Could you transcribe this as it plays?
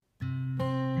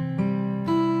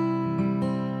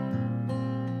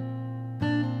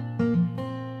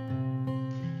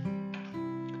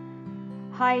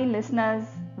Hi listeners,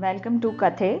 welcome to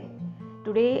Kathe.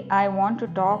 Today I want to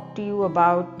talk to you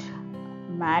about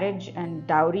marriage and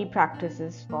dowry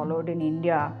practices followed in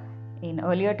India in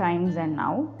earlier times and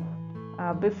now.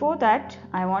 Before that,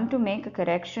 I want to make a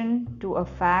correction to a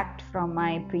fact from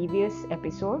my previous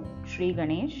episode, Sri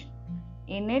Ganesh.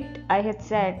 In it, I had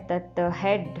said that the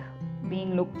head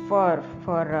being looked for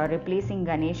replacing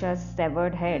Ganesha's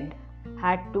severed head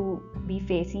had to be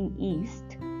facing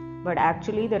east, but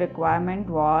actually the requirement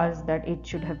was that it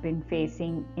should have been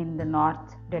facing in the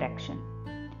north direction.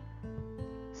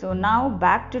 So now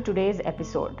back to today's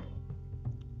episode.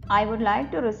 I would like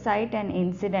to recite an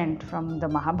incident from the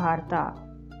Mahabharata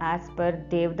as per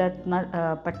Devdutt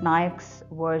Patnayak's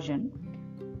version,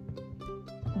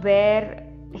 where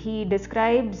he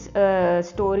describes a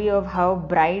story of how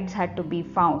brides had to be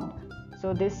found.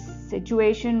 So this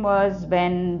situation was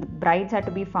when brides had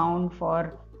to be found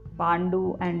for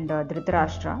Pandu and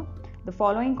Dhritarashtra. The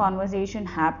following conversation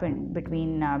happened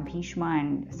between Bhishma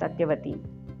and Satyavati.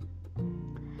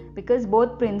 Because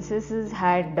both princesses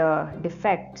had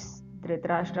defects,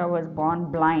 Dhritarashtra was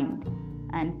born blind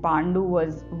and Pandu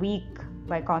was weak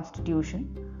by constitution,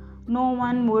 no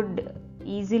one would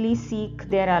easily seek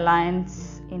their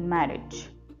alliance in marriage.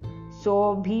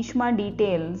 So Bhishma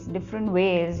details different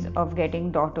ways of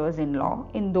getting daughters-in-law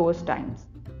in those times.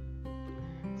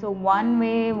 So one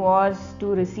way was to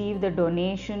receive the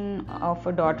donation of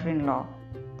a daughter-in-law.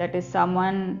 That is,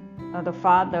 someone, the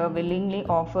father willingly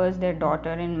offers their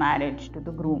daughter in marriage to the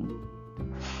groom.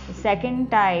 The second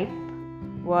type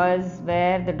was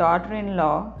where the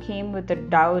daughter-in-law came with a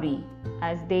dowry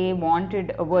as they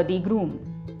wanted a worthy groom.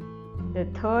 The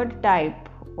third type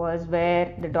was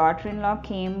where the daughter-in-law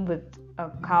came with a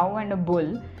cow and a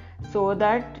bull so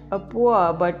that a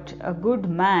poor but a good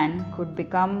man could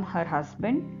become her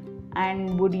husband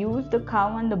and would use the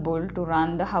cow and the bull to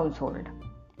run the household.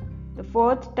 The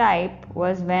fourth type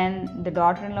was when the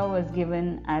daughter-in-law was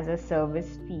given as a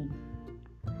service fee.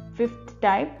 Fifth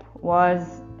type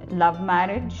was love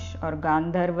marriage or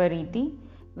Gandharva Riti,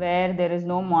 where there is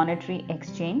no monetary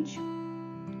exchange.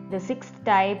 The sixth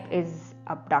type is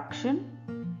abduction.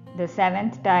 The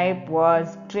seventh type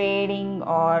was trading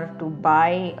or to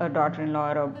buy a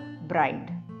daughter-in-law or a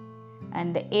bride.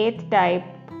 And the eighth type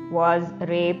was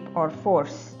rape or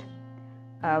forced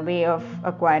way of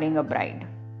acquiring a bride.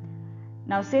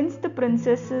 Now, since the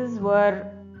princes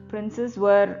were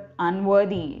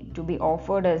unworthy to be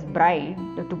offered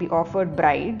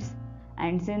brides,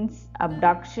 and since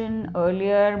abduction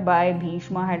earlier by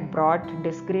Bhishma had brought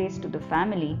disgrace to the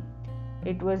family,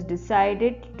 it was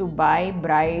decided to buy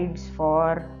brides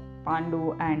for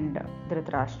Pandu and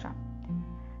Dhritarashtra.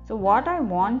 So what I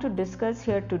want to discuss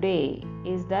here today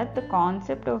is that the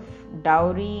concept of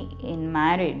dowry in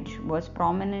marriage was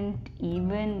prominent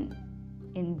even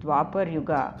in Dwapar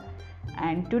Yuga,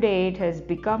 and today it has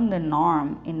become the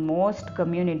norm in most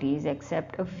communities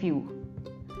except a few.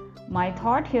 My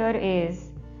thought here is,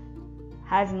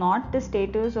 has not the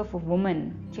status of a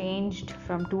woman changed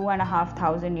from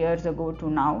 2,500 years ago to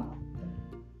now?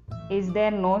 Is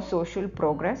there no social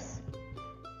progress?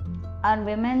 Are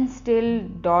women still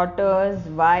daughters,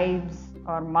 wives,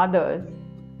 or mothers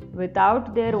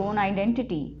without their own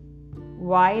identity?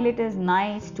 While it is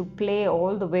nice to play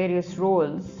all the various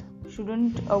roles,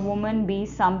 shouldn't a woman be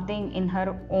something in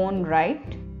her own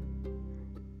right?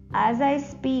 As I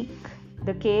speak,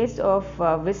 the case of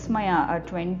Vismaya, a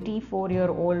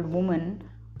 24-year-old woman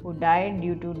who died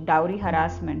due to dowry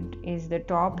harassment, is the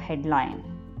top headline.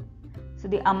 So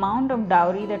the amount of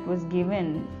dowry that was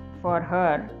given for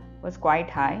her was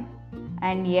quite high,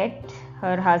 and yet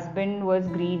her husband was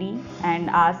greedy and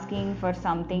asking for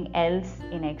something else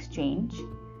in exchange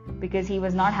because he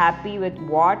was not happy with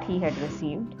what he had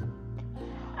received.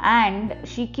 And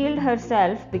she killed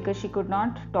herself because she could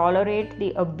not tolerate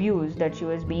the abuse that she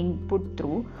was being put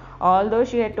through, although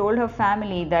she had told her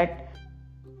family that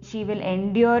she will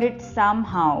endure it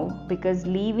somehow because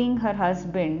leaving her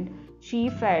husband, she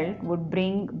felt, would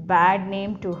bring bad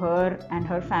name to her and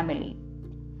her family.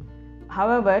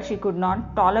 However, she could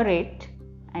not tolerate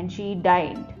and she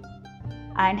died,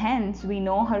 and hence we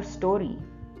know her story.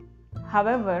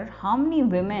 However, how many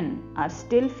women are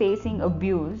still facing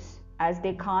abuse as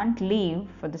they can't leave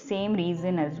for the same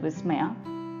reason as Vismaya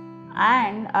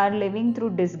and are living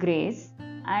through disgrace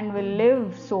and will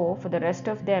live so for the rest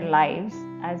of their lives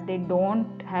as they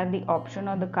don't have the option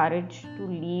or the courage to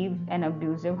leave an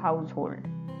abusive household?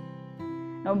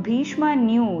 Now, Bhishma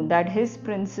knew that his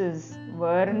princes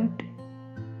weren't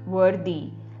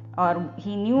worthy, or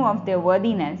he knew of their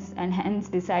worthiness and hence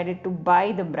decided to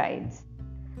buy the brides.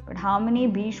 But how many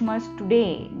Bhishmas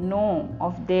today know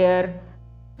of their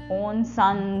own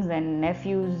sons and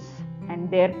nephews and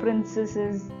their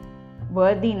princesses'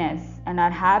 worthiness and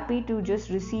are happy to just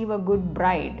receive a good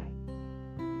bride.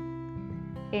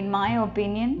 In my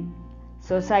opinion,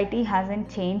 society hasn't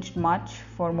changed much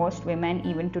for most women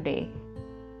even today.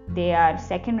 They are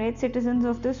second-rate citizens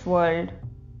of this world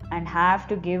and have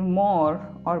to give more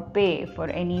or pay for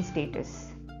any status.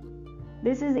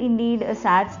 This is indeed a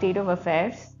sad state of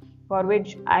affairs, for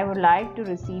which I would like to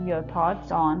receive your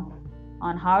thoughts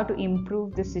on how to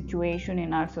improve the situation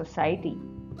in our society.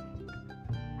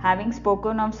 Having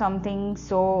spoken of something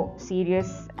so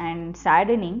serious and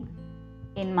saddening,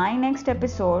 in my next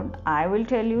episode, I will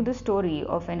tell you the story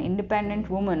of an independent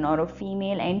woman or a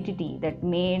female entity that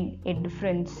made a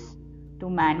difference to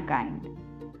mankind.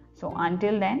 So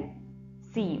until then,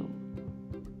 see you.